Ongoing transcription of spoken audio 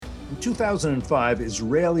In 2005,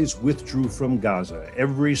 Israelis withdrew from Gaza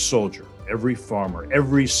every soldier, every farmer,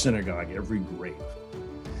 every synagogue, every grave.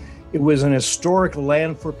 It was an historic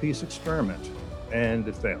land for peace experiment, and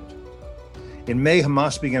it failed. In May,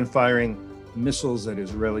 Hamas began firing missiles at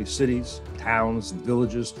Israeli cities, towns, and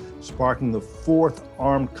villages, sparking the fourth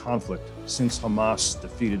armed conflict since Hamas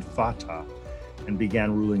defeated Fatah and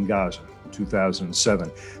began ruling Gaza in 2007.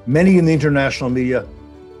 Many in the international media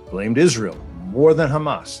blamed Israel more than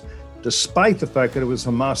Hamas, despite the fact that it was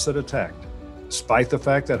Hamas that attacked, despite the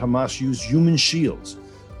fact that Hamas used human shields,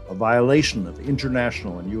 a violation of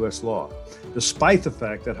international and U.S. law, despite the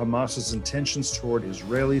fact that Hamas's intentions toward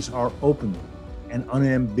Israelis are openly and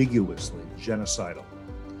unambiguously genocidal.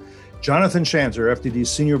 Jonathan Schanzer, FDD's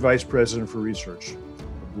Senior Vice President for Research,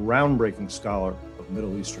 a groundbreaking scholar of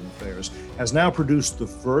Middle Eastern affairs, has now produced the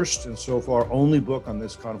first and so far only book on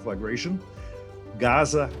this conflagration,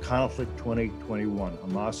 Gaza Conflict 2021,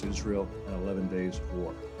 Hamas, Israel, and 11 Days of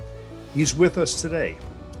War. He's with us today,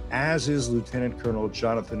 as is Lieutenant Colonel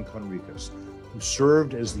Jonathan Conricus, who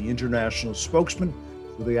served as the international spokesman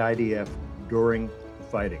for the IDF during the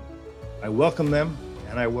fighting. I welcome them,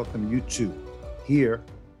 and I welcome you too, here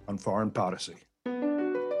on Foreign Policy.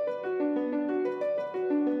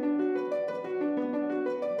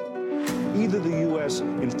 Either the U.S.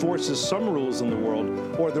 enforces some rules in the world,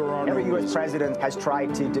 or there are Every no U.S. rules. president has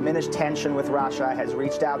tried to diminish tension with Russia, has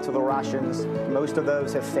reached out to the Russians. Most of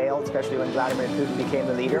those have failed, especially when Vladimir Putin became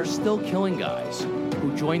the leader. They're still killing guys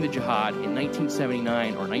who joined the jihad in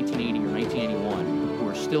 1979 or 1980 or 1981, who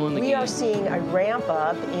are still in the game. We are seeing a ramp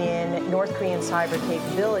up in North Korean cyber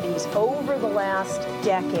capabilities over the last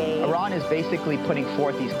decade. Iran is basically putting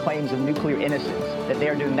forth these claims of nuclear innocence, that they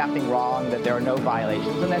are doing nothing wrong, that there are no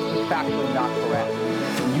violations, and that's just factually not correct.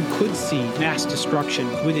 You could see mass destruction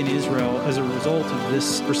within Israel as a result of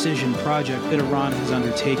this precision project that Iran has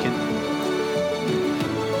undertaken.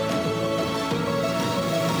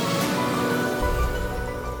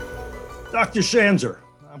 Dr. Schanzer.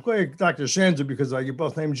 I'm calling you Dr. Schanzer because you're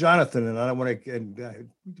both named Jonathan, and I don't want to,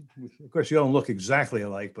 of course, you don't look exactly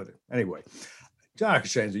alike, but anyway. Dr.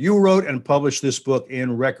 Schanzer, you wrote and published this book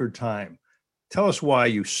in record time. Tell us why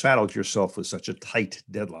you saddled yourself with such a tight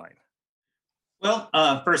deadline. Well,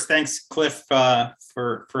 first, thanks, Cliff,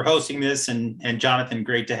 for hosting this, and Jonathan,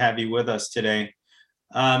 great to have you with us today.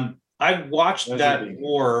 I watched that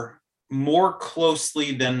war more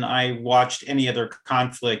closely than I watched any other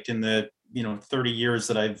conflict in the 30 years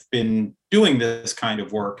that I've been doing this kind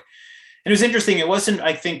of work. And it was interesting. It wasn't,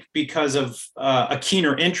 I think, because of a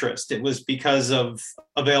keener interest. It was because of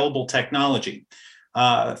available technology.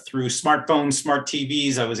 Through smartphones, smart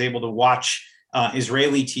TVs, I was able to watch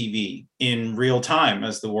Israeli TV in real time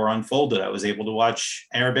as the war unfolded. I was able to watch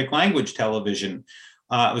Arabic language television.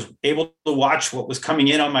 I was able to watch what was coming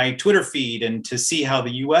in on my Twitter feed and to see how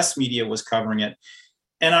the US media was covering it.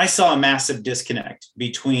 And I saw a massive disconnect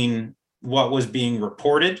between what was being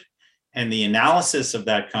reported and the analysis of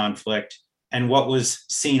that conflict and what was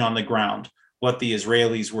seen on the ground, what the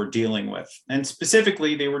Israelis were dealing with. And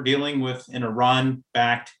specifically, they were dealing with an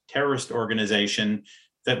Iran-backed terrorist organization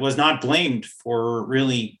that was not blamed for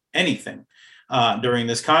really anything during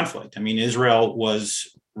this conflict. I mean, Israel was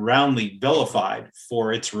roundly vilified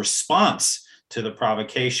for its response to the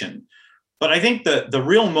provocation. But I think the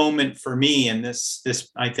real moment for me, and this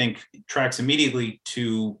I think tracks immediately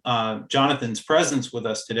to Jonathan's presence with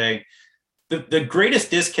us today, the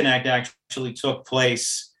greatest disconnect actually took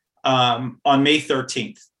place on May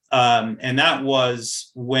 13th. And that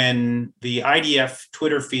was when the IDF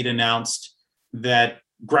Twitter feed announced that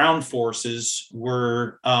ground forces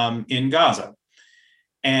were in Gaza.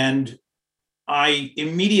 And I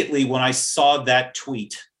immediately, when I saw that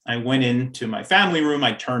tweet, I went into my family room,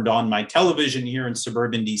 I turned on my television here in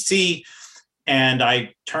suburban DC, and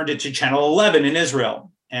I turned it to channel 11 in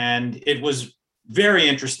Israel. And it was very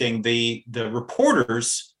interesting. The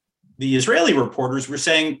reporters, the Israeli reporters, were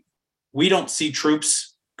saying, we don't see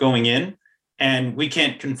troops going in, and we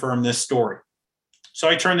can't confirm this story. So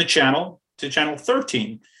I turned the channel to channel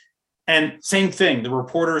 13, and same thing. The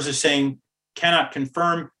reporters are saying, cannot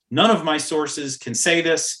confirm. None of my sources can say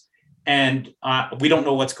this, and we don't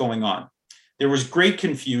know what's going on. There was great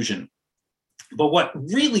confusion. But what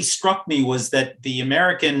really struck me was that the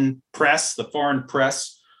American press, the foreign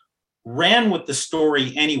press, ran with the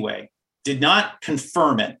story anyway, did not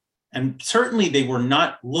confirm it. And certainly they were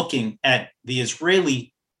not looking at the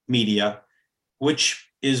Israeli media, which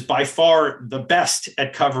is by far the best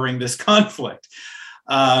at covering this conflict.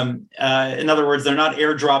 In other words, they're not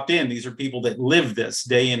airdropped in. These are people that live this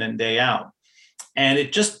day in and day out. And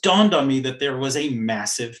it just dawned on me that there was a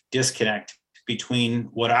massive disconnect between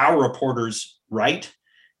what our reporters write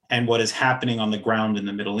and what is happening on the ground in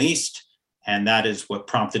the Middle East. And that is what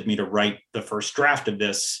prompted me to write the first draft of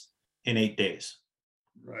this in 8 days.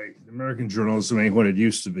 Right. American journalism ain't what it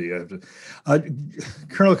used to be.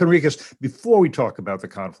 Colonel Conricus, before we talk about the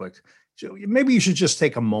conflict, maybe you should just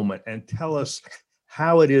take a moment and tell us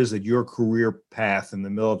how it is that your career path in the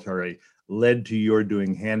military led to your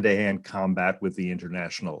doing hand-to-hand combat with the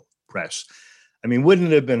international press. I mean,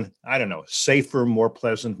 wouldn't it have been, I don't know, safer, more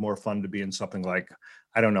pleasant, more fun to be in something like,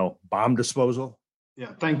 I don't know, bomb disposal?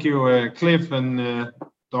 Yeah, thank you, Cliff and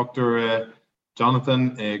Dr.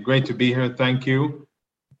 Jonathan. Great to be here. Thank you.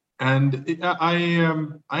 And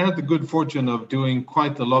I had the good fortune of doing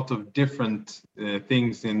quite a lot of different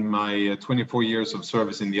things in my 24 years of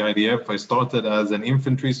service in the IDF. I started as an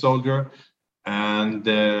infantry soldier and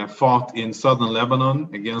fought in southern Lebanon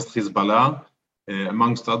against Hezbollah,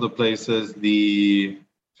 amongst other places, the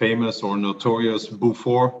famous or notorious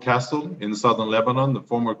Beaufort Castle in southern Lebanon, the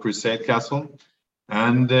former Crusade Castle.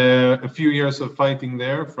 And a few years of fighting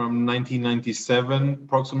there from 1997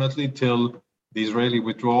 approximately till the Israeli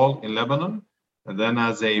withdrawal in Lebanon, and then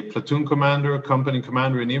as a platoon commander, company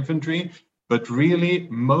commander in infantry. But really,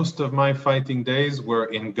 most of my fighting days were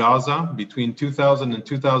in Gaza between 2000 and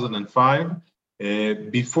 2005,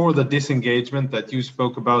 before the disengagement that you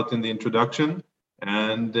spoke about in the introduction.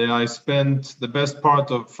 And I spent the best part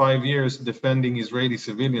of 5 years defending Israeli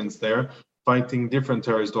civilians there, fighting different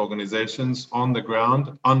terrorist organizations on the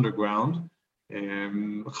ground, underground,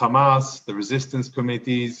 Hamas, the resistance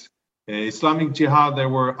committees, Islamic Jihad. They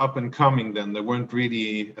were up and coming then, they weren't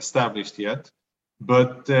really established yet.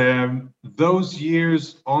 But those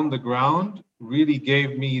years on the ground really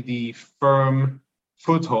gave me the firm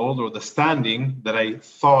foothold or the standing that I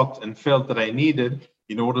thought and felt that I needed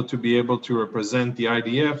in order to be able to represent the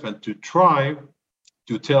IDF and to try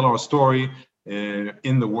to tell our story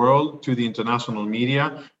in the world to the international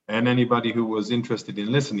media and anybody who was interested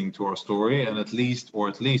in listening to our story and at least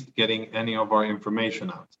getting any of our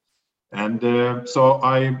information out. And so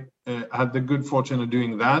I had the good fortune of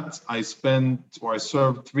doing that. I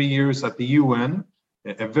served 3 years at the UN,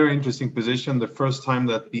 a very interesting position. The first time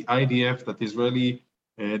that the IDF, that Israeli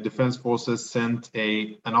Defense Forces, sent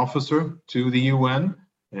an officer to the UN.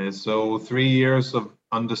 So 3 years of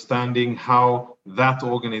understanding how that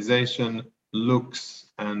organization looks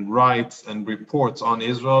and writes and reports on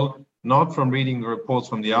Israel, not from reading the reports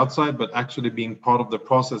from the outside, but actually being part of the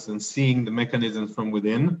process and seeing the mechanisms from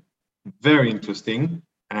within. Very interesting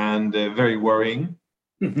and very worrying.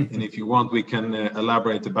 And if you want, we can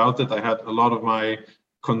elaborate about it. I had a lot of my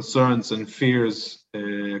concerns and fears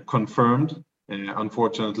confirmed,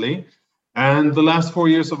 unfortunately. And the last 4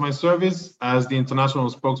 years of my service as the international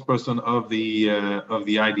spokesperson of the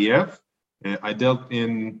IDF, I dealt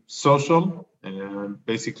in social.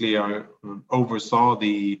 Basically, I oversaw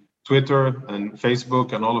the Twitter and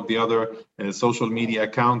Facebook and all of the other social media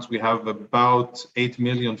accounts. We have about 8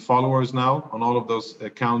 million followers now on all of those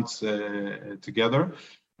accounts together.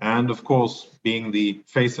 And of course, being the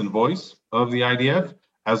face and voice of the IDF,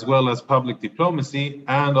 as well as public diplomacy,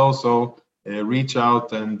 and also reach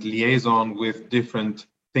out and liaison with different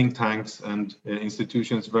think tanks and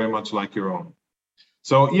institutions very much like your own.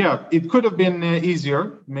 So yeah, it could have been easier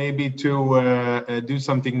maybe to do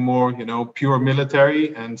something more, pure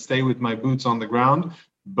military and stay with my boots on the ground.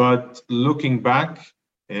 But looking back,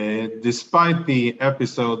 despite the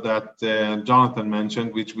episode that Jonathan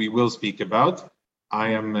mentioned, which we will speak about, I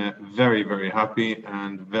am very, very happy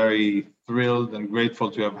and very thrilled and grateful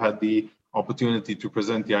to have had the opportunity to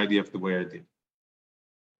present the IDF the way I did.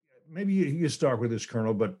 Maybe you start with this,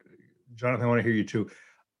 Colonel, but Jonathan, I want to hear you too.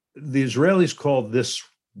 The Israelis called this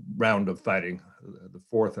round of fighting, the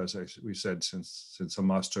fourth, as we said, since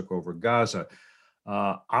Hamas took over Gaza,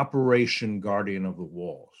 Operation Guardian of the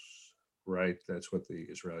Walls, right? That's what the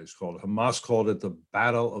Israelis called it. Hamas called it the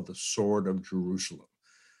Battle of the Sword of Jerusalem.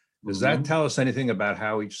 Does that tell us anything about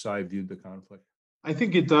how each side viewed the conflict? I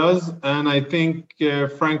think it does. And I think,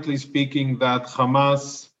 frankly speaking, that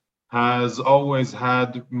Hamas has always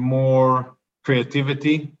had more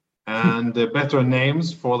creativity and better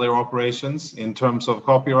names for their operations in terms of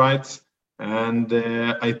copyrights. And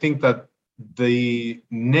I think that the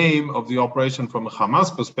name of the operation from a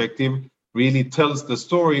Hamas perspective really tells the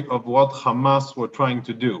story of what Hamas were trying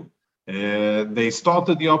to do. They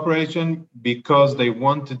started the operation because they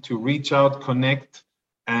wanted to reach out, connect,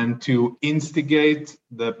 and to instigate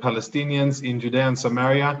the Palestinians in Judea and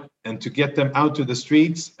Samaria and to get them out to the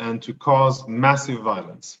streets and to cause massive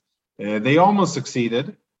violence. They almost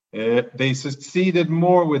succeeded. They succeeded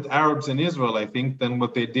more with Arabs in Israel, I think, than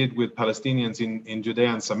what they did with Palestinians in Judea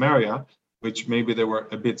and Samaria. which maybe they were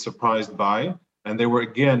a bit surprised by. And they were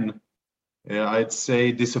again, I'd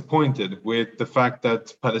say, disappointed with the fact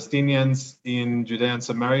that Palestinians in Judea and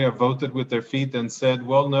Samaria voted with their feet and said,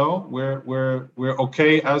 well, no, we're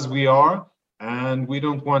okay as we are, and we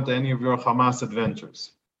don't want any of your Hamas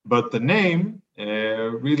adventures. But the name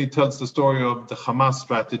really tells the story of the Hamas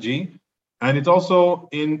strategy. And it also,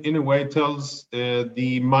 in a way, tells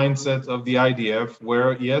the mindset of the IDF,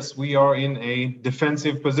 where, yes, we are in a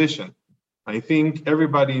defensive position. I think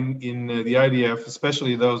everybody in the IDF,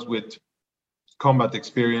 especially those with combat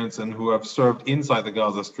experience and who have served inside the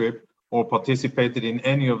Gaza Strip or participated in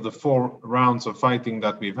any of the 4 rounds of fighting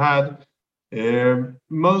that we've had,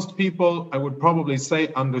 most people, I would probably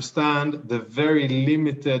say, understand the very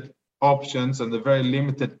limited options and the very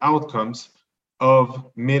limited outcomes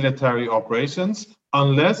of military operations,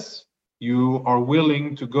 unless you are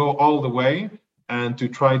willing to go all the way and to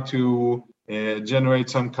try to generate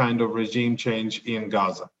some kind of regime change in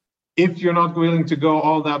Gaza. If you're not willing to go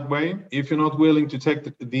all that way, if you're not willing to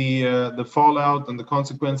take the fallout and the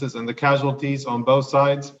consequences and the casualties on both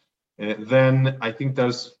sides, then I think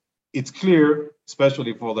it's clear,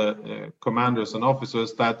 especially for the commanders and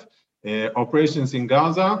officers, that operations in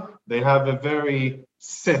Gaza, they have a very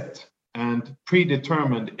set and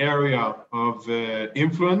predetermined area of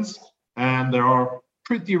influence, and there are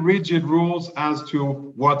pretty rigid rules as to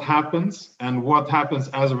what happens and what happens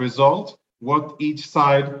as a result, what each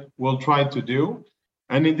side will try to do.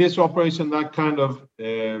 And in this operation, that kind of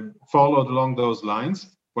followed along those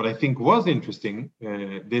lines. What I think was interesting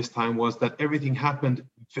this time was that everything happened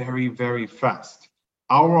very, very fast.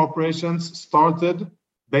 Our operations started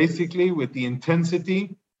basically with the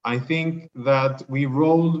intensity. I think that we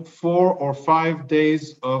rolled 4 or 5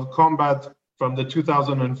 days of combat from the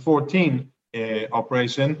 2014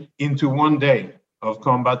 operation into 1 day of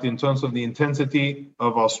combat in terms of the intensity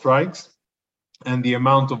of our strikes and the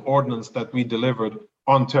amount of ordnance that we delivered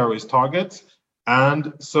on terrorist targets.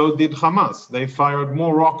 And so did Hamas. They fired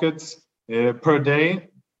more rockets per day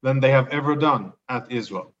than they have ever done at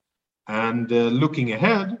Israel. And looking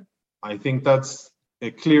ahead, I think that's a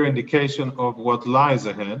clear indication of what lies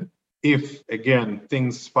ahead. If, again,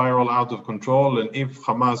 things spiral out of control, and if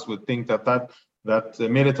Hamas would think that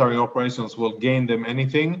military operations will gain them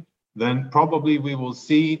anything, then probably we will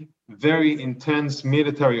see very intense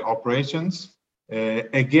military operations.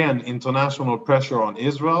 Again, international pressure on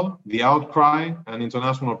Israel, the outcry and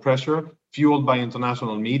international pressure fueled by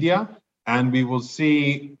international media. And we will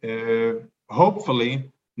see,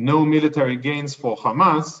 hopefully, no military gains for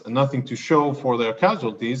Hamas, and nothing to show for their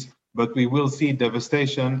casualties, but we will see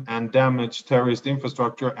devastation and damaged terrorist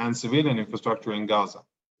infrastructure and civilian infrastructure in Gaza.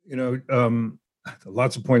 You know,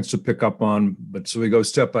 lots of points to pick up on, but so we go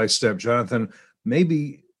step by step. Jonathan,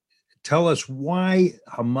 maybe tell us why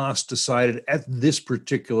Hamas decided at this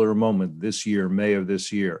particular moment this year, May of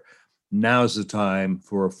this year, now's the time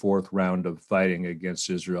for a 4th round of fighting against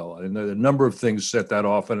Israel. And there are a number of things set that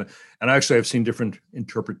off. And actually, I've seen different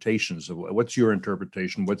interpretations of what's your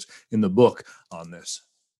interpretation, what's in the book on this.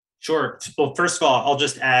 Sure. Well, first of all, I'll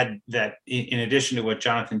just add that in addition to what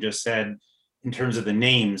Jonathan just said, in terms of the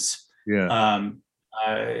names, I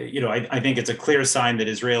think it's a clear sign that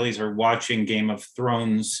Israelis are watching Game of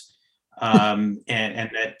Thrones, and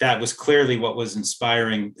that was clearly what was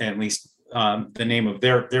inspiring, at least the name of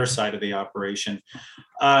their side of the operation.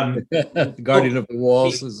 Guardian of the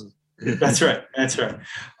Walls is. That's right.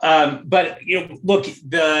 But look,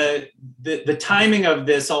 the timing of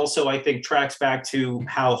this also, I think, tracks back to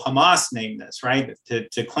how Hamas named this, right?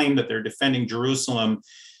 To claim that they're defending Jerusalem.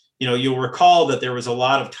 You'll recall that there was a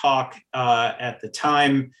lot of talk at the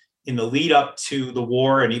time in the lead up to the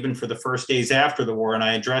war, and even for the first days after the war. And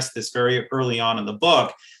I addressed this very early on in the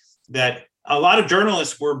book, that a lot of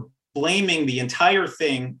journalists were blaming the entire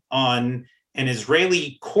thing on an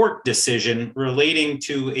Israeli court decision relating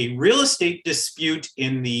to a real estate dispute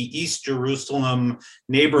in the East Jerusalem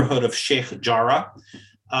neighborhood of Sheikh Jarrah,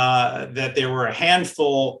 that there were a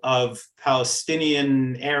handful of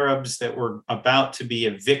Palestinian Arabs that were about to be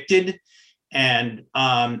evicted, and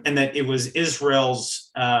that it was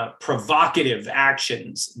Israel's provocative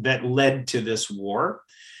actions that led to this war.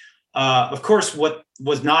 Of course, what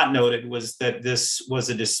was not noted was that this was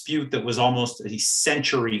a dispute that was almost a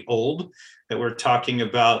century old, that we're talking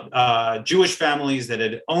about Jewish families that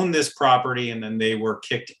had owned this property, and then they were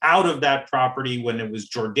kicked out of that property when it was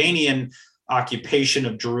Jordanian occupation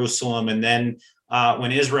of Jerusalem. And then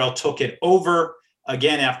when Israel took it over,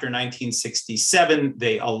 again, after 1967,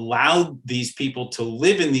 they allowed these people to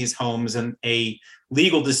live in these homes, and a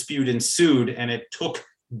legal dispute ensued, and it took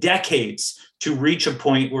decades to reach a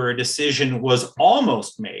point where a decision was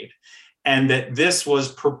almost made. and that this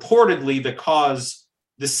was purportedly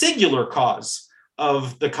the singular cause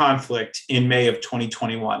of the conflict in May of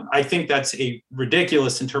 2021. I think that's a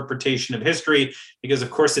ridiculous interpretation of history because,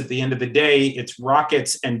 of course, at the end of the day, it's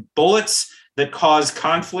rockets and bullets that cause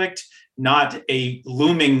conflict, not a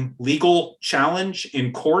looming legal challenge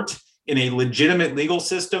in court in a legitimate legal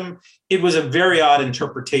system. It was a very odd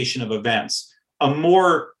interpretation of events. A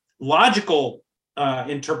more logical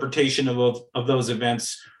interpretation of those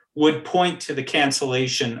events would point to the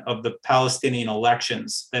cancellation of the Palestinian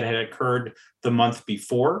elections that had occurred the month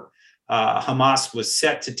before. Hamas was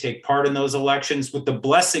set to take part in those elections with the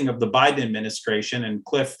blessing of the Biden administration. And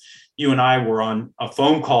Cliff, you and I were on a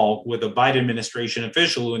phone call with a Biden administration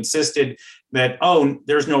official who insisted that, oh,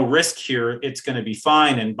 there's no risk here, it's going to be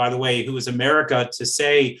fine. And by the way, who is America to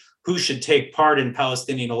say who should take part in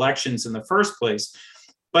Palestinian elections in the first place?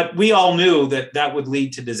 But we all knew that that would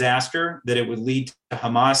lead to disaster, that it would lead to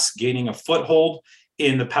Hamas gaining a foothold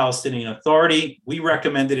in the Palestinian Authority. We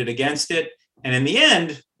recommended it against it. And in the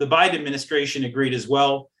end, the Biden administration agreed as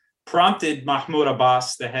well, prompted Mahmoud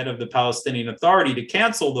Abbas, the head of the Palestinian Authority, to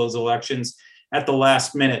cancel those elections at the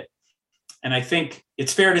last minute. And I think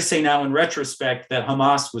it's fair to say now in retrospect that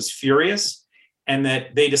Hamas was furious and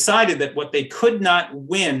that they decided that what they could not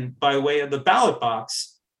win by way of the ballot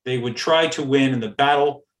box, they would try to win in the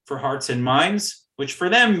battle for hearts and minds, which for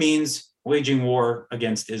them means waging war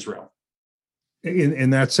against Israel. In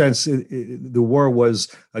that sense, the war was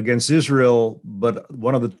against Israel, but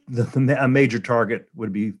one of a major target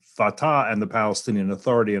would be Fatah and the Palestinian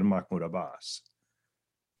Authority and Mahmoud Abbas.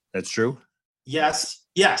 That's true? Yes.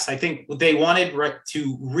 I think they wanted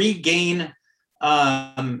to regain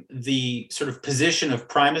the sort of position of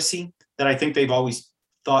primacy that I think they've always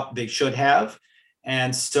thought they should have.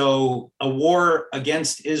 And so a war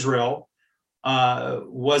against Israel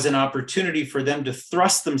was an opportunity for them to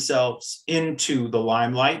thrust themselves into the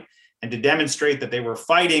limelight and to demonstrate that they were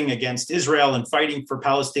fighting against Israel and fighting for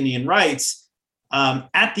Palestinian rights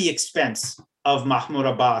at the expense of Mahmoud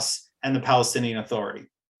Abbas and the Palestinian Authority.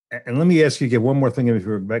 And let me ask you again one more thing if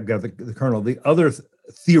you're back, the Colonel. The other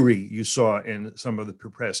theory you saw in some of the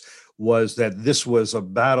press was that this was a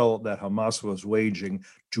battle that Hamas was waging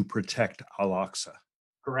to protect Al-Aqsa.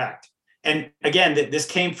 Correct. And again, this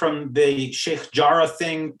came from the Sheikh Jarrah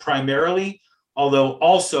thing primarily, although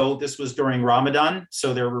also this was during Ramadan.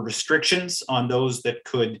 So there were restrictions on those that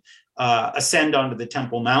could ascend onto the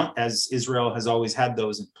Temple Mount, as Israel has always had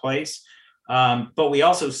those in place. But we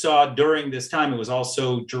also saw during this time, it was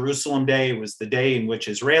also Jerusalem Day. It was the day in which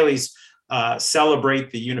Israelis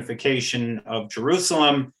celebrate the unification of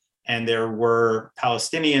Jerusalem. And there were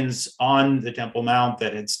Palestinians on the Temple Mount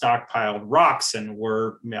that had stockpiled rocks and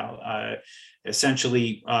were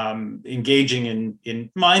essentially engaging in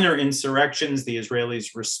minor insurrections. The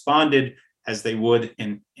Israelis responded as they would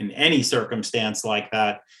in any circumstance like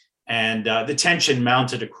that. And the tension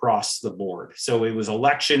mounted across the board. So it was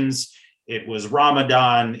elections, it was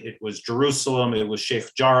Ramadan, it was Jerusalem, it was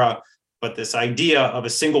Sheikh Jarrah. But this idea of a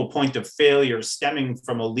single point of failure stemming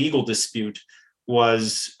from a legal dispute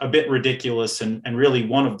was a bit ridiculous and really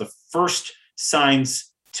one of the first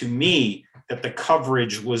signs to me that the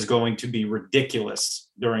coverage was going to be ridiculous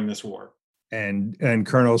during this war. And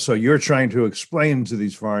Colonel, so you're trying to explain to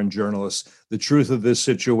these foreign journalists the truth of this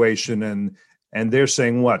situation, and they're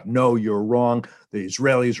saying what? No, you're wrong. The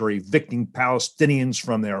Israelis are evicting Palestinians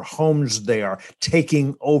from their homes. They are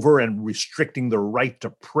taking over and restricting the right to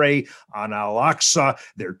pray on Al-Aqsa.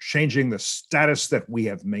 They're changing the status that we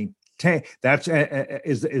have maintained. That's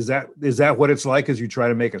is that what it's like as you try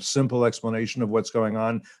to make a simple explanation of what's going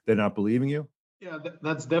on? They're not believing you? Yeah,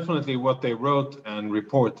 that's definitely what they wrote and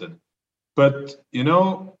reported. But,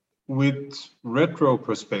 with retro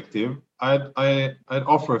perspective, I'd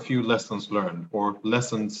offer a few lessons learned or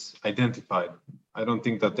lessons identified. I don't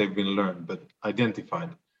think that they've been learned, but identified.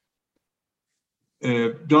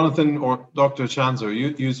 Jonathan or Dr. Chanzer,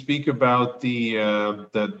 you speak about the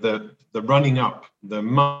running up, the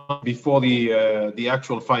month before the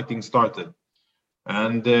actual fighting started,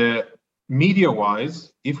 and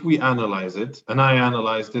media-wise, if we analyze it, and I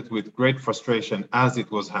analyzed it with great frustration as it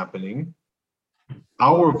was happening,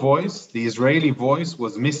 our voice, the Israeli voice,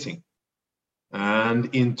 was missing.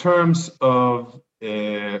 And in terms of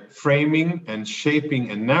framing and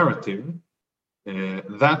shaping a narrative,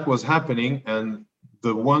 that was happening, and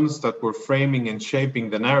the ones that were framing and shaping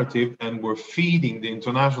the narrative and were feeding the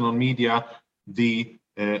international media the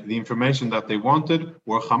information that they wanted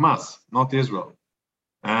were Hamas, not Israel.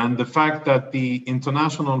 And the fact that the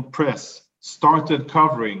international press started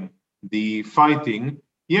covering the fighting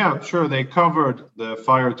Yeah, sure. They covered the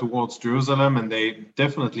fire towards Jerusalem, and they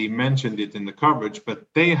definitely mentioned it in the coverage, but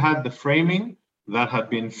they had the framing that had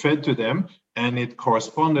been fed to them, and it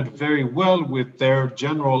corresponded very well with their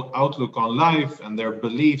general outlook on life and their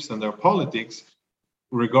beliefs and their politics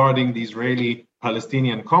regarding the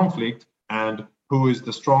Israeli-Palestinian conflict and who is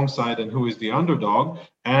the strong side and who is the underdog.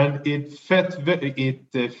 And it fitted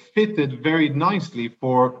very nicely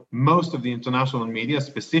for most of the international media,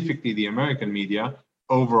 specifically the American media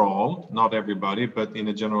overall, not everybody, but in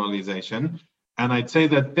a generalization. And I'd say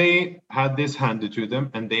that they had this handed to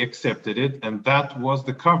them and they accepted it, and that was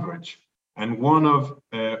the coverage. And one of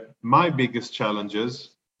my biggest challenges,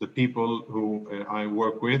 the people who I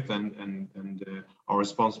work with and are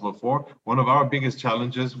responsible for, one of our biggest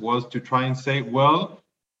challenges was to try and say, well,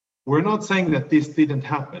 we're not saying that this didn't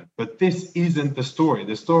happen, but this isn't the story.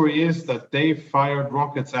 The story is that they fired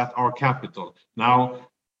rockets at our capital. Now,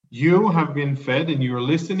 you have been fed and you're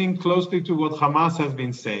listening closely to what Hamas has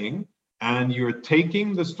been saying, and you're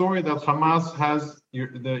taking the story that Hamas has,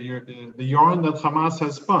 the yarn that Hamas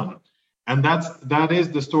has spun. And that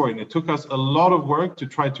is the story. And it took us a lot of work to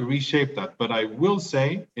try to reshape that. But I will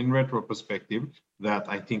say, in retrospective, that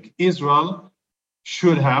I think Israel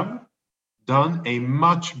should have done a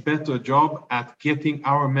much better job at getting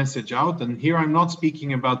our message out. And here I'm not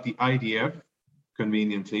speaking about the IDF,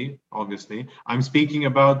 conveniently, obviously. I'm speaking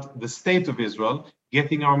about the state of Israel,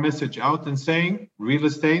 getting our message out and saying real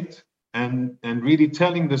estate and really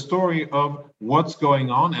telling the story of what's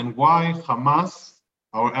going on and why Hamas,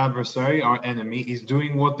 our adversary, our enemy, is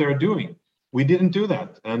doing what they're doing. We didn't do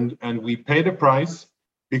that, and we paid a price,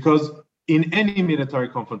 because in any military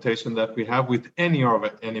confrontation that we have with any of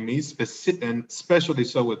our enemies, and especially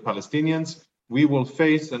so with Palestinians, we will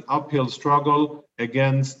face an uphill struggle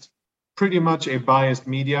against pretty much a biased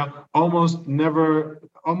media. Almost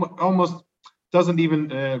doesn't even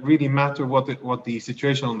really matter what the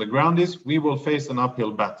situation on the ground is. We will face an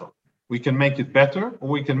uphill battle. We can make it better or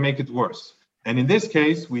we can make it worse. And in this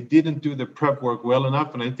case, we didn't do the prep work well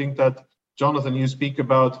enough. And I think that, Jonathan, you speak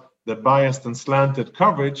about the biased and slanted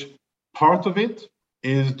coverage. Part of it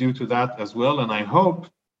is due to that as well. And I hope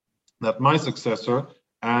that my successor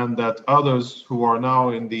and that others who are now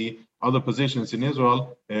in the other positions in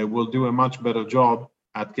Israel will do a much better job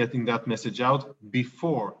at getting that message out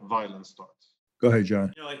before violence starts. Go ahead,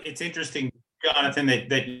 John. It's interesting, Jonathan,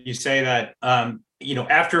 that you say that.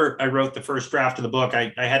 After I wrote the first draft of the book,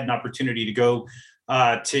 I had an opportunity to go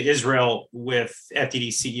to Israel with FDD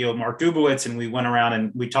CEO Mark Dubowitz, and we went around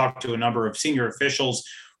and we talked to a number of senior officials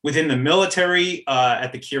within the military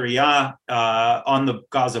at the Kiryat on the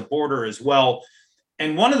Gaza border as well.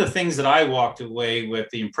 And one of the things that I walked away with,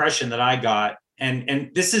 the impression that I got, and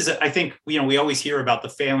this is, I think, we always hear about the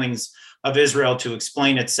failings of Israel to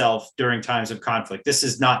explain itself during times of conflict. This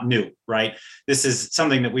is not new, right? This is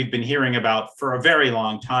something that we've been hearing about for a very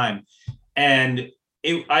long time. And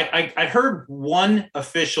I heard one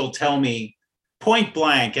official tell me point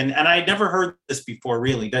blank, and I'd never heard this before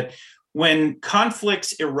really, that when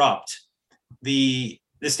conflicts erupt, the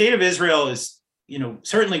state of Israel is,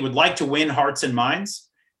 certainly would like to win hearts and minds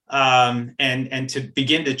and to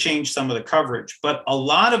begin to change some of the coverage. But a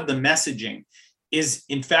lot of the messaging is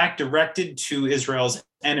in fact directed to Israel's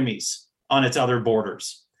enemies on its other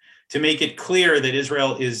borders, to make it clear that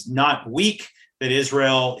Israel is not weak, that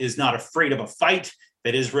Israel is not afraid of a fight,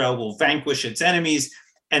 that Israel will vanquish its enemies.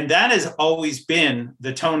 And that has always been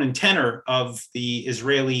the tone and tenor of the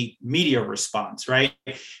Israeli media response, right?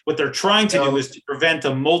 What they're trying to do is to prevent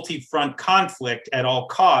a multi-front conflict at all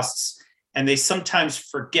costs. And they sometimes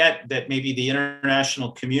forget that maybe the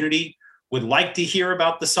international community would like to hear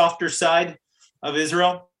about the softer side of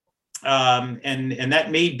Israel. And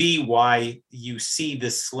that may be why you see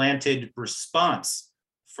this slanted response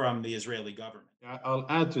from the Israeli government. I'll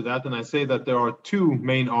add to that, and I say that there are two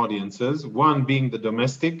main audiences, one being the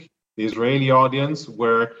domestic, the Israeli audience,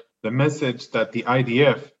 where the message that the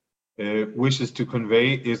IDF wishes to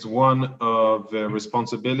convey is one of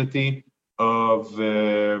responsibility, of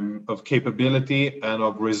capability, and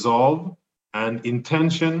of resolve and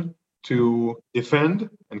intention to defend,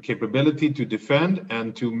 and capability to defend,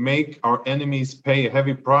 and to make our enemies pay a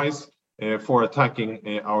heavy price for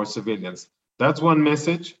attacking our civilians. That's one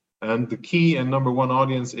message. And the key and number one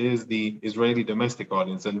audience is the Israeli domestic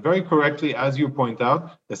audience. And very correctly, as you point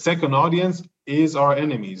out, the second audience is our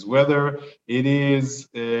enemies, whether it is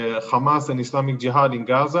Hamas and Islamic Jihad in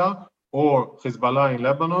Gaza, or Hezbollah in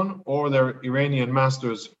Lebanon, or their Iranian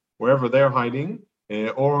masters, wherever they're hiding,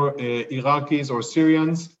 or Iraqis or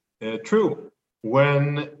Syrians. True,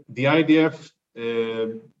 when the IDF,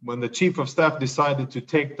 when the chief of staff decided to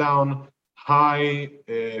take down high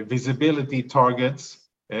visibility targets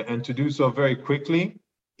and to do so very quickly.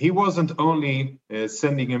 He wasn't only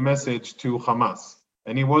sending a message to Hamas,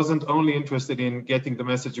 and he wasn't only interested in getting the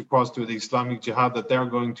message across to the Islamic Jihad that they're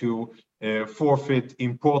going to forfeit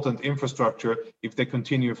important infrastructure if they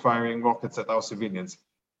continue firing rockets at our civilians.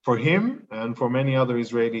 For him and for many other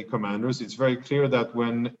Israeli commanders, it's very clear that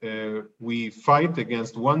when we fight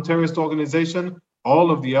against one terrorist organization, all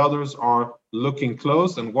of the others are looking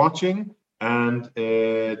close and watching and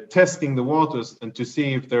testing the waters and to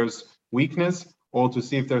see if there's weakness or to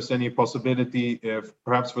see if there's any possibility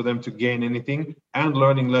perhaps for them to gain anything and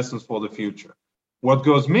learning lessons for the future. What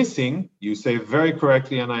goes missing, you say very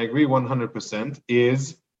correctly, and I agree 100%,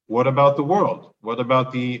 is what about the world? What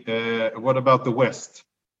about the West?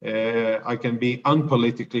 I can be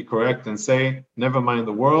unpolitically correct and say, never mind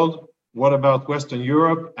the world. What about Western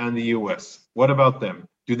Europe and the US? What about them?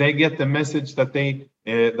 Do they get the message that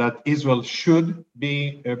that Israel should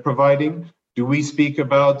be providing? Do we speak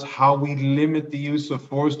about how we limit the use of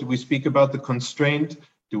force? Do we speak about the constraint?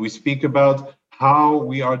 Do we speak about how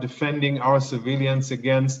we are defending our civilians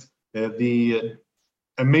against the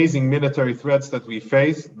amazing military threats that we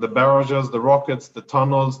face, the barrages, the rockets, the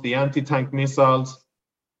tunnels, the anti-tank missiles?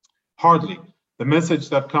 Hardly. The message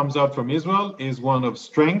that comes out from Israel is one of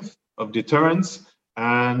strength, of deterrence,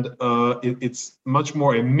 and it's much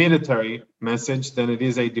more a military message than it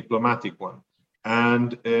is a diplomatic one.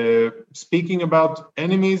 And speaking about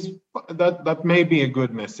enemies, that may be a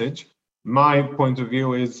good message. My point of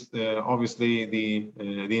view is obviously the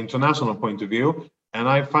international point of view, and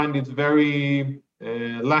I find it very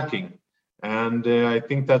lacking. And I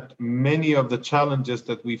think that many of the challenges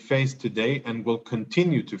that we face today and will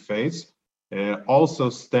continue to face also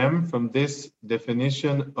stem from this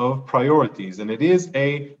definition of priorities. And it is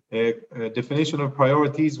a definition of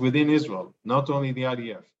priorities within Israel, not only the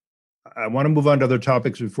IDF. I want to move on to other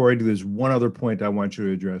topics. Before I do, there's one other point I want you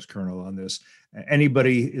to address, Colonel, on this.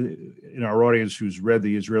 Anybody in our audience who's read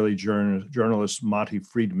the Israeli journalist Mati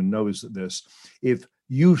Friedman knows this. If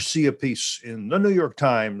you see a piece in the New York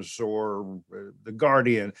Times or the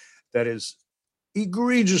Guardian that is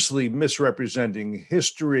egregiously misrepresenting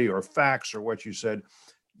history or facts or what you said,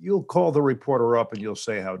 you'll call the reporter up and you'll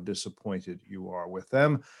say how disappointed you are with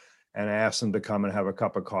them and ask them to come and have a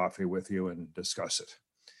cup of coffee with you and discuss it.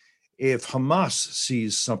 If Hamas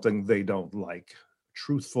sees something they don't like,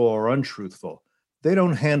 truthful or untruthful, they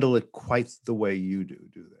don't handle it quite the way you do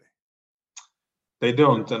they? They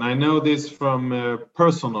don't, and I know this from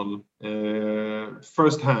personal,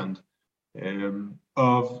 firsthand,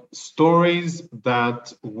 of stories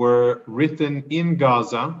that were written in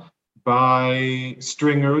Gaza by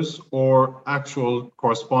stringers or actual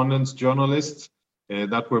correspondents, journalists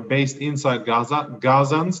that were based inside Gaza,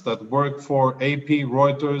 Gazans that work for AP,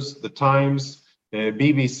 Reuters, The Times,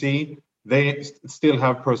 BBC. They still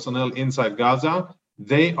have personnel inside Gaza.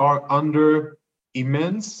 They are under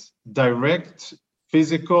immense direct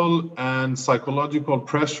physical and psychological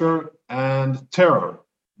pressure and terror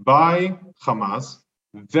by Hamas,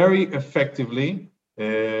 very effectively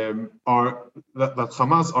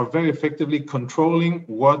Hamas are very effectively controlling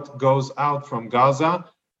what goes out from Gaza,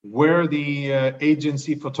 where the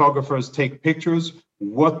agency photographers take pictures,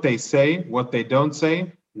 what they say, what they don't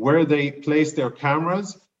say, where they place their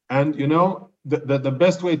cameras. And you know, the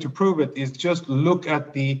best way to prove it is just look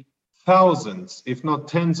at the thousands, if not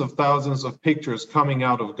tens of thousands of pictures coming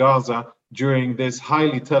out of Gaza during this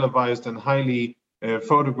highly televised and highly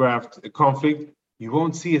photographed conflict. You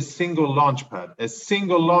won't see a single launch pad, a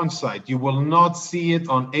single launch site. You will not see it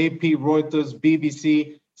on AP, Reuters,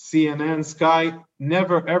 BBC, CNN, Sky.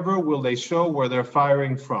 Never, ever will they show where they're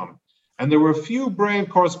firing from. And there were a few brave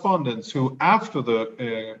correspondents who, after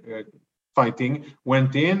the fighting,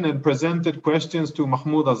 went in and presented questions to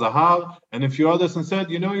Mahmoud Azahar and a few others and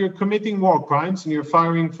said, you know, you're committing war crimes and you're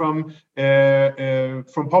firing from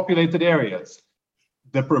populated areas.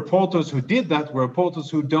 The reporters who did that were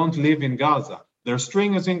reporters who don't live in Gaza. Their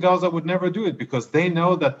stringers in Gaza would never do it because they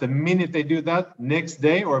know that the minute they do that, next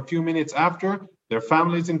day or a few minutes after, their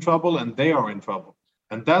family's in trouble and they are in trouble.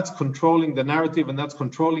 And that's controlling the narrative and that's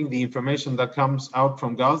controlling the information that comes out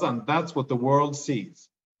from Gaza. And that's what the world sees.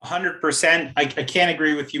 100%. I can't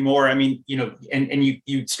agree with you more. I mean, you know, and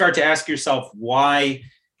you start to ask yourself why,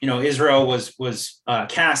 you know, Israel was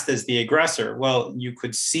cast as the aggressor. Well, you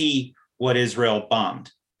could see what Israel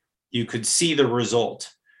bombed. You could see the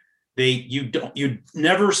result. You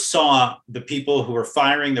never saw the people who were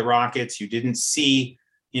firing the rockets. You didn't see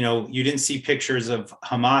pictures of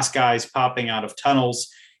Hamas guys popping out of tunnels.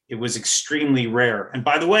 It was extremely rare. And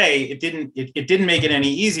by the way, it didn't make it any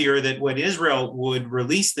easier that when Israel would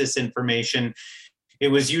release this information, it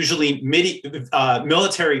was usually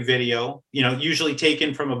military video, usually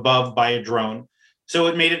taken from above by a drone. So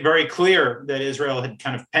it made it very clear that Israel had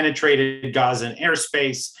kind of penetrated Gaza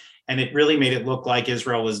airspace, and it really made it look like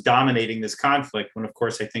Israel was dominating this conflict, when of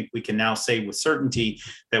course I think we can now say with certainty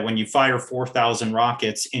that when you fire 4,000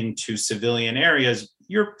 rockets into civilian areas,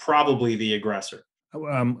 you're probably the aggressor.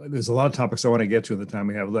 There's a lot of topics I want to get to in the time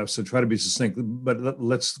we have left, so try to be succinct, but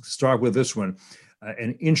let's start with this one.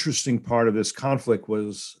 An interesting part of this conflict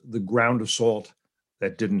was the ground assault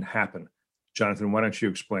that didn't happen. Jonathan, why don't you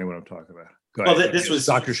explain what I'm talking about? Go ahead. Well, this was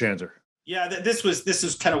Dr. Schanzer. Yeah, this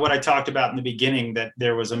is kind of what I talked about in the beginning, that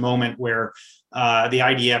there was a moment where the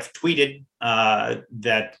IDF tweeted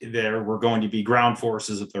that there were going to be ground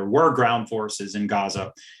forces, that there were ground forces in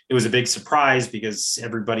Gaza. It was a big surprise because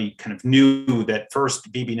everybody kind of knew that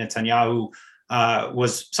first Bibi Netanyahu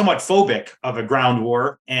was somewhat phobic of a ground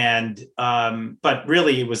war, but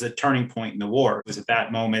really it was a turning point in the war. It was at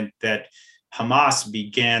that moment that Hamas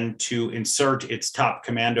began to insert its top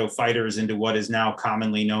commando fighters into what is now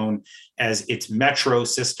commonly known as its metro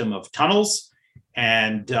system of tunnels.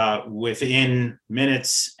 And within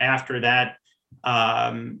minutes after that,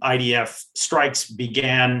 IDF strikes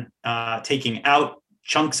began taking out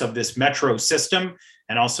chunks of this metro system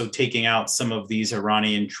and also taking out some of these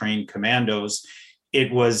Iranian trained commandos.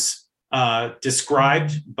 It was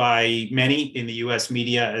described by many in the US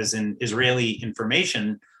media as an Israeli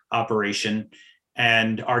information operation.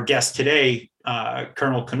 And our guest today,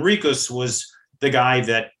 Colonel Conricus, was the guy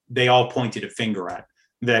that they all pointed a finger at,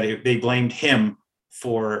 that they blamed him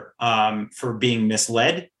for being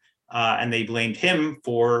misled. And they blamed him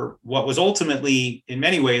for what was ultimately, in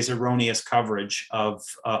many ways, erroneous coverage of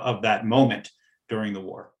that moment during the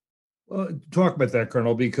war. Well, talk about that,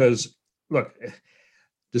 Colonel, because look,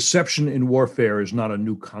 deception in warfare is not a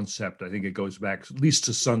new concept. I think it goes back at least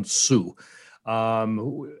to Sun Tzu.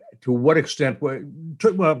 To what extent?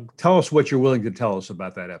 Well, tell us what you're willing to tell us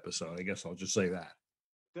about that episode. I guess I'll just say that.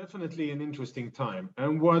 Definitely an interesting time.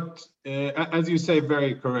 And what, as you say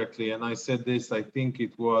very correctly, and I said this, I think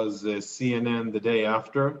it was CNN the day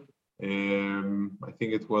after. I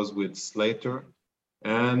think it was with Slater.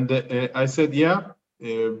 And I said,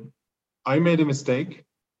 I made a mistake.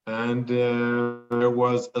 And there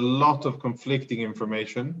was a lot of conflicting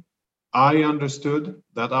information. I understood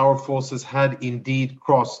that our forces had indeed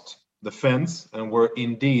crossed the fence and were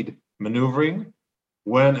indeed maneuvering,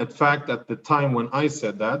 when in fact at the time when I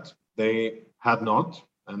said that, they had not,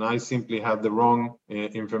 and I simply had the wrong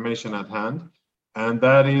information at hand. And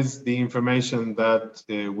that is the information that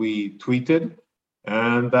we tweeted,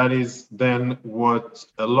 and that is then what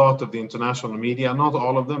a lot of the international media, not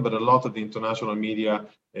all of them, but a lot of the international media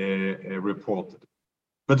reported.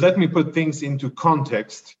 But let me put things into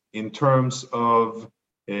context in terms of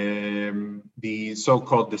the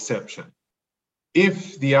so-called deception.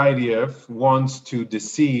 If the IDF wants to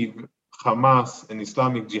deceive Hamas and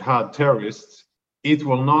Islamic Jihad terrorists, it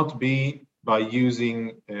will not be by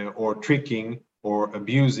using or tricking or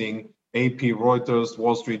abusing AP, Reuters,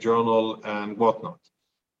 Wall Street Journal, and whatnot.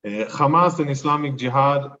 Hamas and Islamic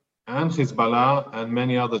Jihad and Hezbollah and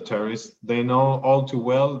many other terrorists, they know all too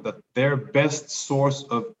well that their best source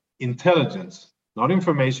of intelligence, not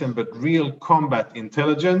information, but real combat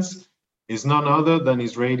intelligence, is none other than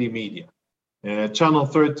Israeli media. Channel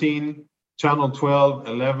 13, Channel 12,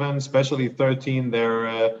 11, especially 13,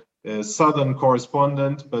 their southern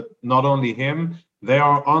correspondent, but not only him, they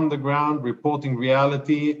are on the ground reporting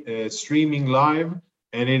reality, streaming live,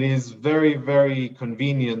 and it is very, very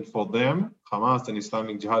convenient for them, Hamas and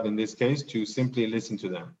Islamic Jihad in this case, to simply listen to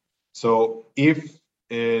them. So if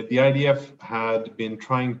the IDF had been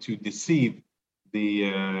trying to deceive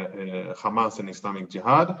the Hamas and Islamic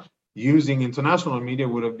Jihad, using international media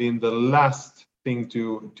would have been the last thing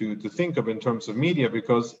to think of in terms of media,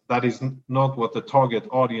 because that is not what the target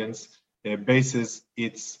audience bases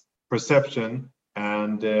its perception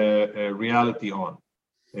and reality on.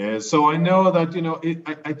 So I know that,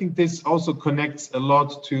 I think this also connects a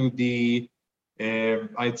lot to the,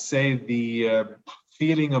 I'd say, the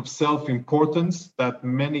feeling of self-importance that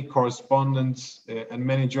many correspondents and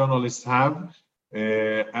many journalists have.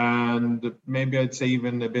 And maybe I'd say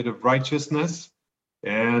even a bit of righteousness.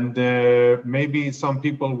 And maybe some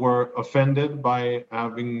people were offended by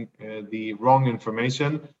having the wrong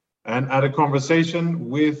information. And at a conversation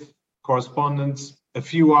with correspondents a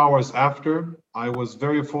few hours after, I was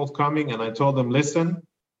very forthcoming and I told them, listen,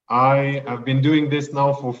 I have been doing this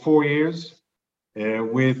now for 4 years.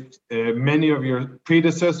 with many of your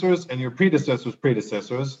predecessors and your predecessors'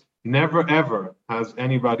 predecessors. Never ever has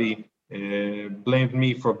anybody blamed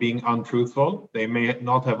me for being untruthful. They may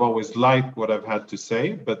not have always liked what I've had to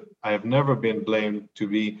say, but I have never been blamed to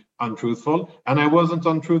be untruthful. And I wasn't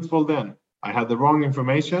untruthful then. I had the wrong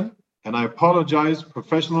information, and I apologize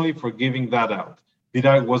professionally for giving that out.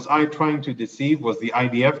 Was I trying to deceive? Was the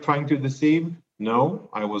IDF trying to deceive? No,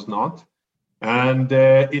 I was not. And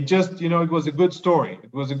it just, it was a good story.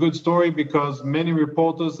 It was a good story because many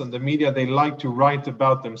reporters and the media, they like to write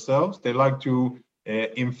about themselves. They like to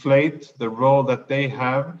inflate the role that they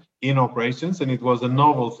have in operations. And it was a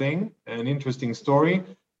novel thing, an interesting story.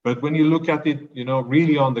 But when you look at it,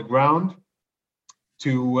 really on the ground,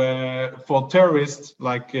 for terrorists,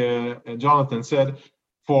 like Jonathan said,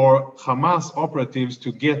 for Hamas operatives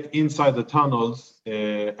to get inside the tunnels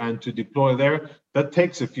and to deploy there, that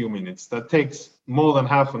takes a few minutes. That takes more than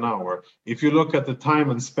half an hour. If you look at the time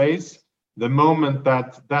and space, the moment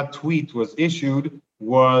that tweet was issued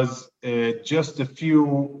was just a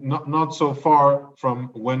few, not so far from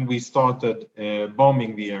when we started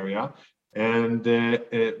bombing the area. And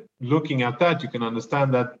looking at that, you can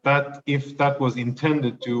understand that if that was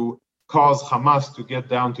intended to cause Hamas to get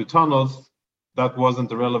down to tunnels, that wasn't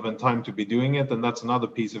the relevant time to be doing it. And that's another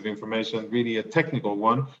piece of information, really a technical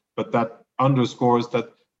one, but that underscores that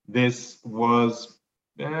this was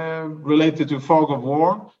related to fog of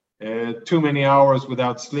war, too many hours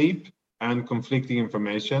without sleep, and conflicting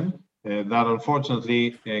information that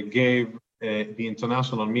unfortunately gave the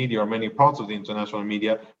international media, or many parts of the international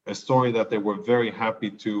media, a story that they were very happy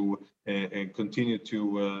to continue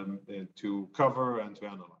to cover and to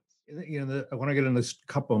analyze. I want to get into a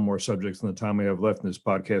couple more subjects in the time we have left in this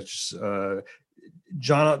podcast.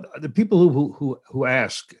 John, the people who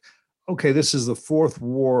ask, okay, this is the fourth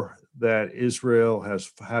war that Israel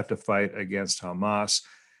has had to fight against Hamas.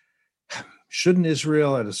 Shouldn't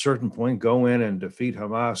Israel at a certain point go in and defeat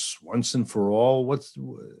Hamas once and for all?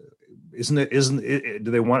 Isn't it,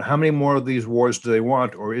 do they want, how many more of these wars do they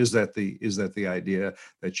want? Or is that the idea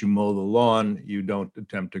that you mow the lawn, you don't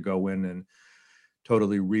attempt to go in and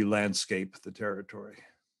totally re-landscape the territory?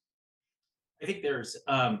 I think there's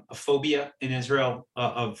a phobia in Israel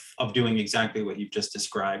of doing exactly what you've just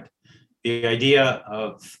described. The idea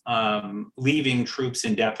of leaving troops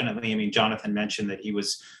indefinitely. I mean, Jonathan mentioned that he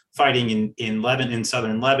was fighting in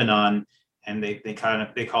southern Lebanon, and they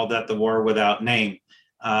called that the war without name,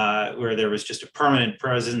 where there was just a permanent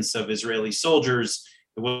presence of Israeli soldiers.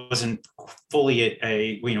 It wasn't fully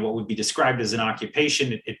what would be described as an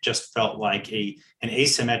occupation. It just felt like an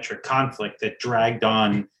asymmetric conflict that dragged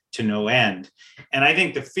on to no end. And I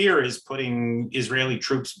think the fear is putting Israeli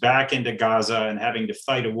troops back into Gaza and having to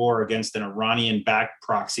fight a war against an Iranian-backed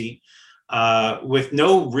proxy with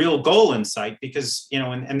no real goal in sight, because,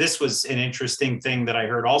 and this was an interesting thing that I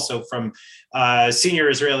heard also from senior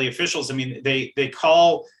Israeli officials. I mean, they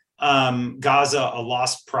call Gaza a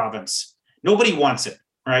lost province. Nobody wants it,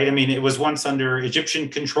 right? I mean, it was once under Egyptian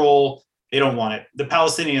control. They don't want it. The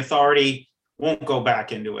Palestinian Authority won't go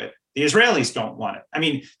back into it. The Israelis don't want it. I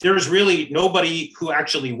mean, there's really nobody who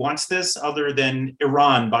actually wants this other than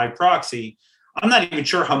Iran by proxy. I'm not even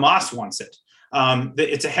sure Hamas wants it.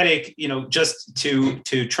 It's a headache, just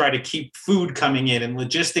to try to keep food coming in and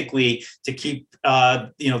logistically to keep,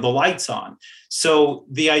 the lights on. So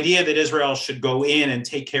the idea that Israel should go in and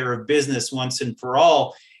take care of business once and for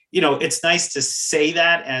all, it's nice to say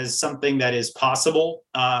that as something that is possible,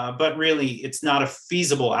 but really it's not a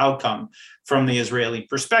feasible outcome from the Israeli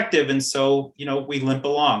perspective. And so, we limp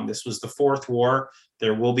along. This was the fourth war.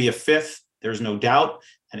 There will be a fifth. There's no doubt.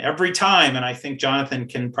 And every time, and I think Jonathan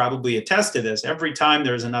can probably attest to this, every time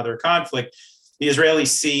there's another conflict, the Israelis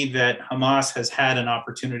see that Hamas has had an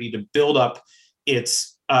opportunity to build up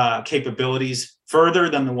its capabilities further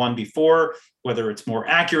than the one before, whether it's more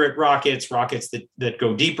accurate rockets that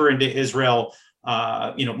go deeper into Israel,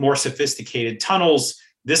 more sophisticated tunnels.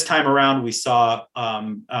 This time around, we saw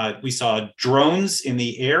drones in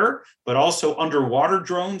the air, but also underwater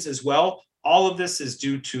drones as well. All of this is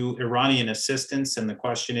due to Iranian assistance, and the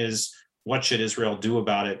question is, what should Israel do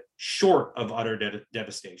about it, short of utter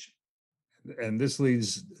devastation? And this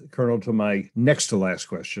leads, Colonel, to my next to last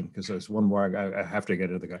question, because there's one more I have to get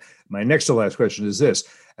into the guy. My next to last question is this: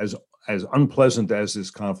 as unpleasant as this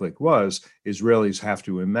conflict was, Israelis have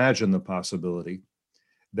to imagine the possibility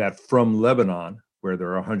that from Lebanon, where there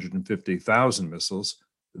are 150,000 missiles,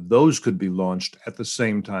 those could be launched at the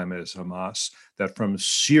same time as Hamas, that from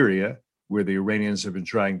Syria, where the Iranians have been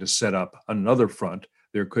trying to set up another front,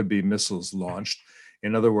 there could be missiles launched.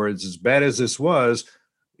 In other words, as bad as this was,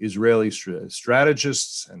 Israeli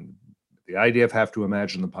strategists and The IDF have to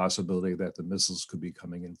imagine the possibility that the missiles could be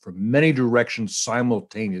coming in from many directions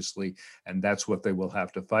simultaneously, and that's what they will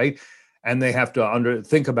have to fight. And they have to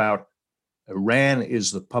think about Iran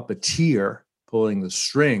is the puppeteer pulling the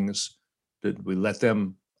strings. Did we let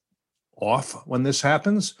them off when this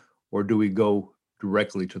happens, or do we go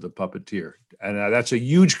directly to the puppeteer? And that's a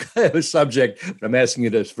huge kind of subject. But I'm asking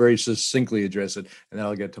you to very succinctly address it, and then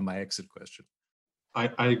I'll get to my exit question.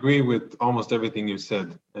 I agree with almost everything you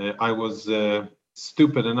said. I was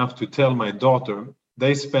stupid enough to tell my daughter.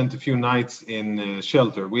 They spent a few nights in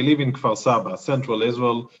shelter. We live in Kfar Saba, central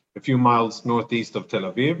Israel, a few miles northeast of Tel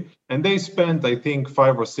Aviv. And they spent, I think,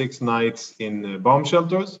 5 or 6 nights in bomb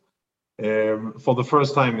shelters for the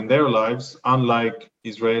first time in their lives, unlike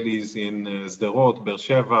Israelis in Sderot,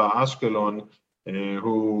 Beersheva, Ashkelon,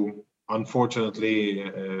 who unfortunately,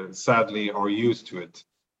 sadly, are used to it.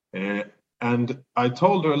 And I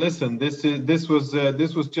told her, listen, this was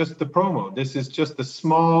just the promo. This is just a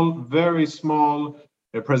small, very small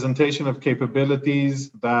presentation of capabilities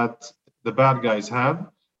that the bad guys have,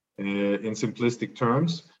 in simplistic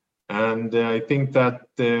terms. And I think that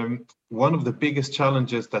one of the biggest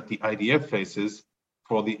challenges that the IDF faces,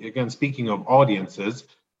 again, speaking of audiences,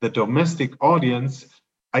 the domestic audience,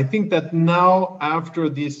 I think that now, after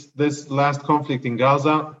this last conflict in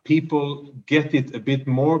Gaza, people get it a bit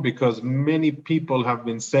more, because many people have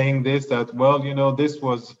been saying this, that, well, you know, this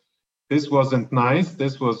wasn't nice,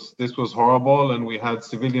 this was horrible, and we had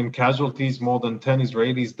civilian casualties, more than 10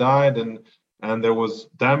 Israelis died, and there was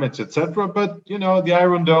damage, etc. But, you know, the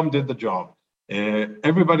Iron Dome did the job.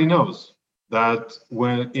 Everybody knows that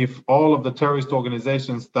if all of the terrorist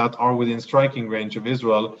organizations that are within striking range of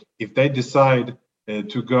Israel, if they decide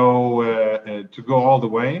to go all the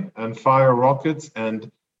way and fire rockets and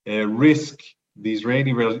risk the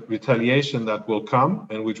Israeli retaliation that will come,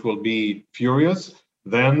 and which will be furious,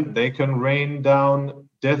 then they can rain down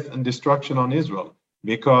death and destruction on Israel.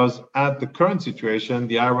 Because at the current situation,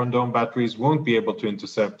 the Iron Dome batteries won't be able to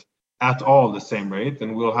intercept at all the same rate,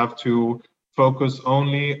 and we'll have to focus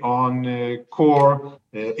only on core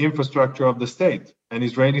infrastructure of the state. And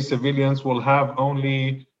Israeli civilians will have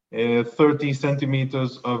only 30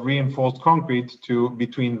 centimeters of reinforced concrete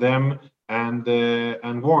between them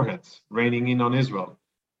and warheads raining in on Israel.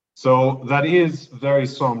 So that is very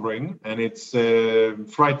sombering, and it's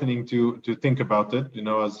frightening to think about it. You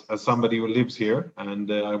know, as somebody who lives here,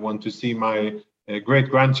 and I want to see my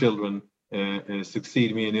great-grandchildren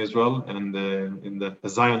succeed me in Israel and in the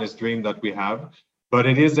Zionist dream that we have. But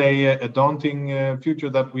it is a daunting future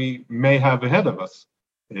that we may have ahead of us.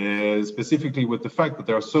 Specifically with the fact that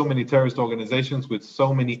there are so many terrorist organizations with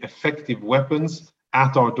so many effective weapons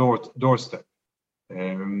at our doorstep.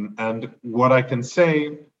 And what I can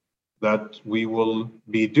say that we will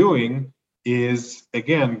be doing is,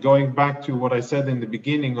 again, going back to what I said in the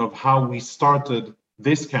beginning of how we started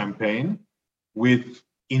this campaign, with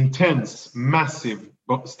intense, massive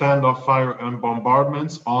standoff fire and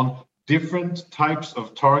bombardments on different types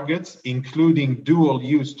of targets, including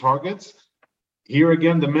dual-use targets. Here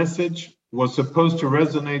again, the message was supposed to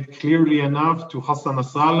resonate clearly enough to Hassan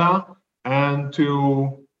Nasrallah and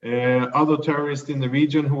to other terrorists in the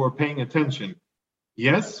region who are paying attention.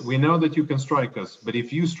 Yes, we know that you can strike us, but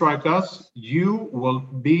if you strike us, you will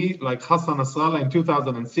be like Hassan Nasrallah in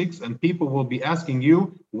 2006, and people will be asking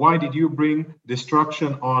you, why did you bring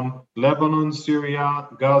destruction on Lebanon, Syria,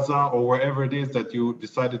 Gaza, or wherever it is that you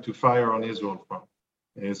decided to fire on Israel from?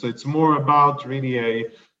 So it's more about really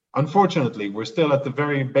unfortunately, we're still at the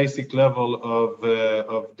very basic level of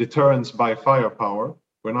deterrence by firepower.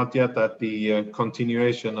 We're not yet at the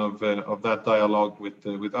continuation of that dialogue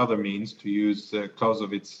with other means, to use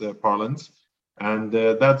Clausewitz's parlance, and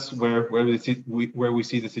that's where we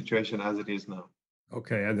see the situation as it is now.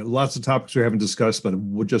 Okay, and lots of topics we haven't discussed, but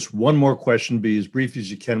just one more question. Be as brief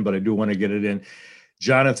as you can, but I do want to get it in.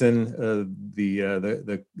 Jonathan,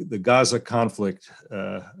 the Gaza conflict,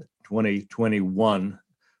 2021.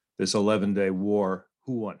 This 11-day war,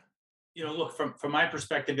 who won? You know, look, from my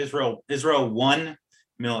perspective, Israel won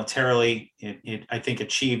militarily. It I think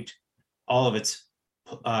achieved all of its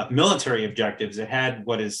military objectives. It had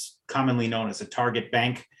what is commonly known as a target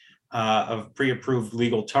bank of pre-approved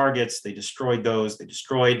legal targets. They destroyed those. They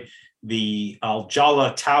destroyed the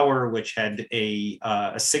Al-Jala Tower, which had a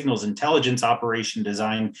signals intelligence operation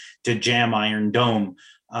designed to jam Iron Dome.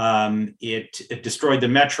 It destroyed the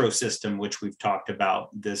metro system, which we've talked about,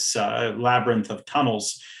 this labyrinth of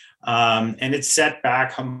tunnels, and it set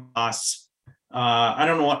back Hamas. I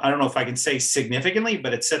don't know if I can say significantly,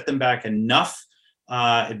 but it set them back enough.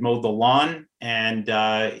 It mowed the lawn, and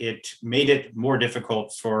it made it more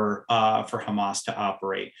difficult for Hamas to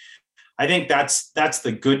operate. I think that's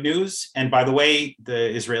the good news. And by the way,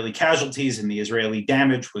 the Israeli casualties and the Israeli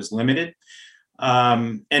damage was limited.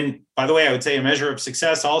 And by the way, I would say a measure of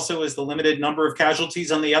success also is the limited number of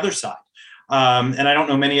casualties on the other side. And I don't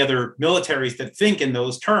know many other militaries that think in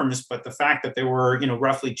those terms, but the fact that there were,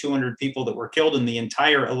 roughly 200 people that were killed in the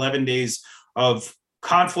entire 11 days of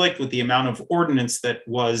conflict with the amount of ordnance that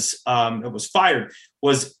was fired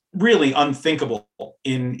was really unthinkable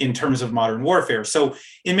in terms of modern warfare. So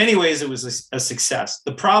in many ways, it was a success.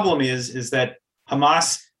 The problem is that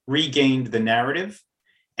Hamas regained the narrative,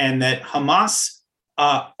 and that Hamas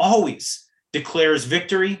always declares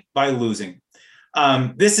victory by losing.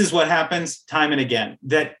 This is what happens time and again,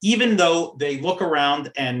 that even though they look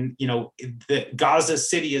around and, the Gaza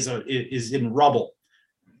city is in rubble,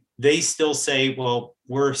 they still say, well,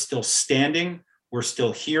 we're still standing, we're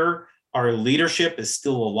still here, our leadership is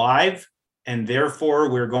still alive, and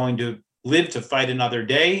therefore we're going to live to fight another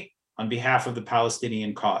day on behalf of the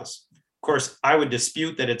Palestinian cause. Of course, I would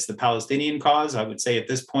dispute that it's the Palestinian cause. I would say at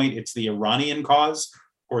this point, it's the Iranian cause,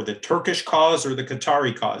 or the Turkish cause, or the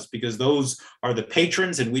Qatari cause, because those are the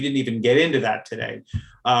patrons, and we didn't even get into that today.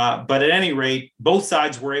 But at any rate, both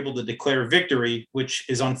sides were able to declare victory, which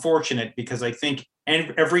is unfortunate, because I think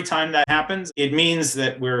every time that happens, it means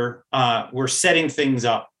that we're setting things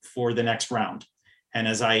up for the next round. And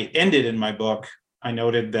as I ended in my book, I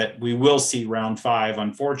noted that we will see round 5,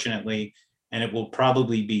 unfortunately, and it will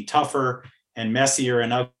probably be tougher and messier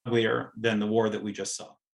and uglier than the war that we just saw.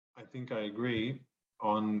 I think I agree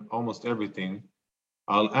on almost everything.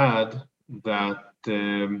 I'll add that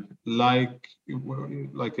I'm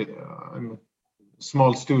a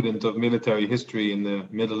small student of military history in the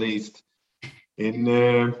Middle East. In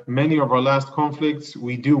many of our last conflicts,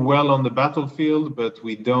 we do well on the battlefield, but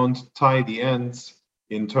we don't tie the ends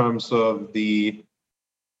in terms of the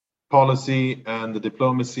policy and the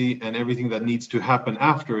diplomacy and everything that needs to happen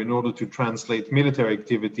after in order to translate military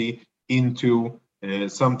activity into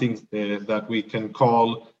something that we can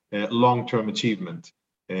call long-term achievement.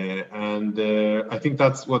 And I think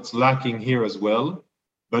that's what's lacking here as well.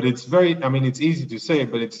 But it's it's easy to say,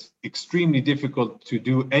 but it's extremely difficult to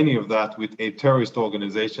do any of that with a terrorist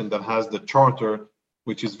organization that has the charter,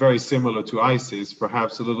 which is very similar to ISIS,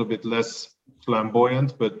 perhaps a little bit less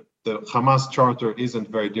flamboyant, but the Hamas charter isn't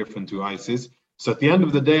very different to ISIS. So at the end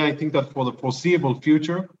of the day, I think that for the foreseeable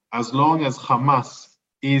future, as long as Hamas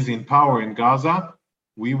is in power in Gaza,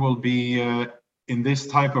 we will be in this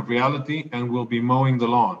type of reality, and we'll be mowing the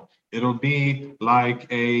lawn. It'll be like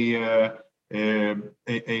a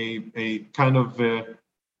kind of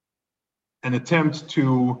an attempt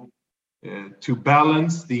to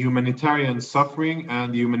balance the humanitarian suffering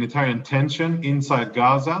and the humanitarian tension inside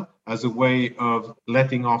Gaza as a way of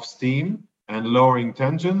letting off steam and lowering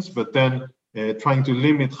tensions, but then trying to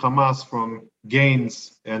limit Hamas from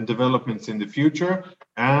gains and developments in the future.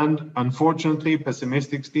 And unfortunately,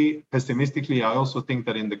 pessimistically, I also think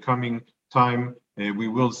that in the coming time, we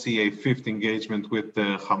will see a fifth engagement with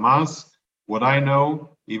Hamas. What I know,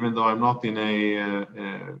 even though I'm not in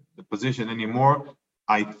the position anymore,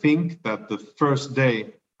 I think that the first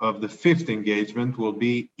day of the fifth engagement will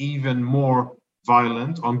be even more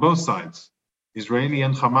violent on both sides, Israeli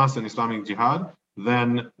and Hamas and Islamic Jihad,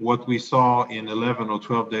 than what we saw in 11 or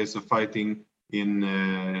 12 days of fighting in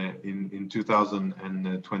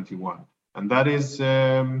 2021. And that is,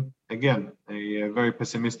 again, a very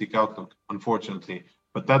pessimistic outlook, unfortunately.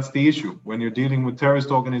 But that's the issue. When you're dealing with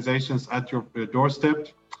terrorist organizations at your doorstep,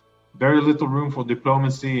 very little room for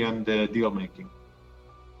diplomacy and deal-making.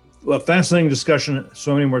 Well, fascinating discussion.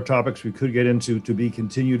 So many more topics we could get into, to be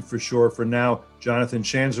continued for sure. For now, Jonathan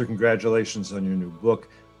Schanzer, congratulations on your new book.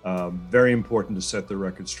 Very important to set the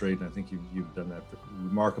record straight, and I think you've done that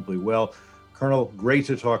remarkably well. Colonel, great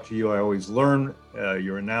to talk to you. I always learn.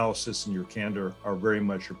 Your analysis and your candor are very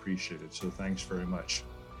much appreciated, so thanks very much.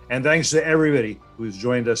 And thanks to everybody who's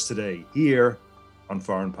joined us today here on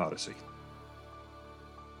Foreign Policy.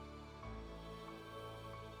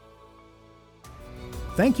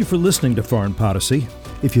 Thank you for listening to Foreign Policy.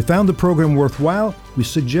 If you found the program worthwhile, we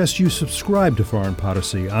suggest you subscribe to Foreign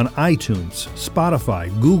Policy on iTunes,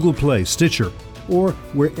 Spotify, Google Play, Stitcher, or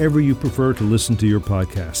wherever you prefer to listen to your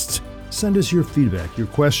podcasts. Send us your feedback, your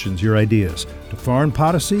questions, your ideas to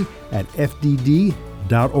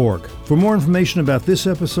foreignpolicy@fdd.org. For more information about this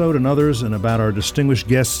episode and others, and about our distinguished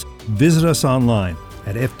guests, visit us online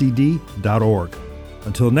at fdd.org.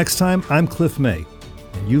 Until next time, I'm Cliff May,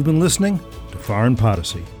 and you've been listening to Foreign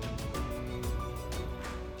Policy.